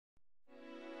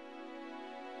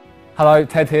Hello,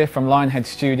 Ted here from Lionhead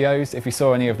Studios. If you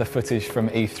saw any of the footage from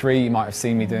E3, you might have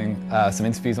seen me doing some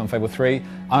interviews on Fable 3.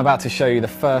 I'm about to show you the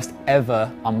first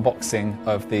ever unboxing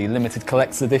of the limited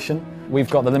collector's edition. We've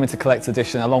got the limited collector's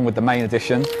edition along with the main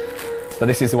edition, but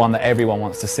this is the one that everyone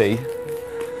wants to see.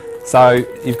 So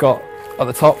you've got at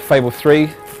the top Fable 3,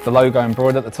 the logo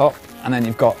embroidered at the top, and then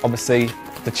you've got obviously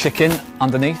the chicken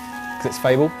underneath because it's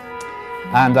Fable,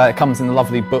 and it comes in a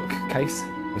lovely book case,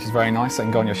 which is very nice, so it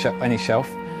can go on your any shelf.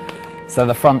 So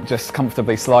the front just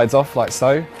comfortably slides off like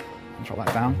so. Drop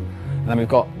that down. And then we've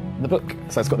got the book.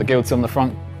 So it's got the guilty on the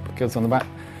front, guilty on the back.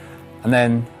 And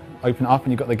then open it up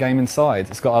and you've got the game inside.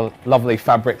 It's got a lovely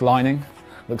fabric lining.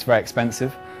 Looks very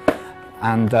expensive.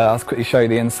 And I'll quickly show you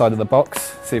the inside of the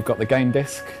box. So you've got the game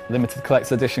disc, limited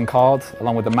collector's edition card,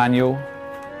 along with the manual,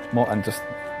 and just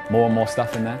more and more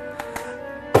stuff in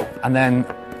there. And then,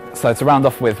 so to round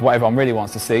off with what everyone really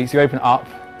wants to see, so you open it up,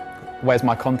 where's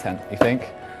my content, you think?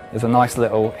 There's a nice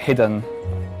little hidden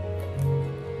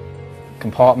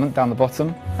compartment down the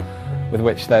bottom with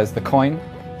which there's the coin.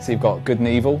 So you've got good and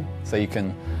evil, so you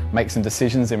can make some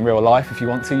decisions in real life if you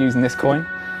want to using this coin.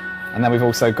 And then we've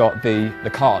also got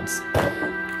the cards.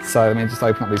 So let me just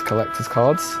open up these collector's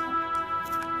cards.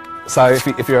 So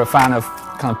if you're a fan of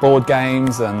kind of board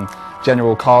games and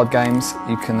general card games,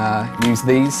 you can use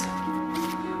these.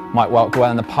 Might work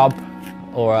well in the pub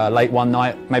or late one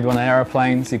night, maybe on an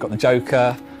aeroplane. So you've got the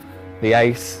Joker, the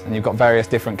Ace, and you've got various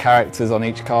different characters on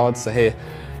each card. So here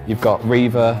you've got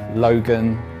Reaver,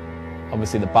 Logan,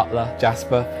 obviously the Butler,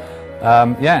 Jasper.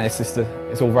 Yeah,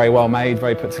 it's all very well made,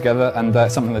 very put together, and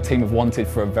something the team have wanted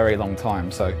for a very long time.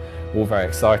 So we're all very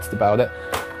excited about it.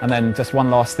 And then just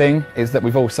one last thing is that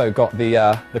we've also got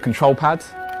the control pad.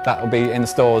 That will be in the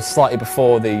stores slightly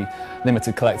before the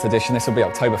limited collector's edition. This will be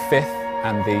October 5th,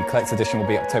 and the collector's edition will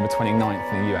be October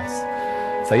 29th in the US.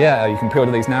 So yeah, you can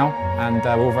pre-order these now, and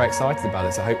we're all very excited about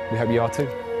it, so we hope you are too.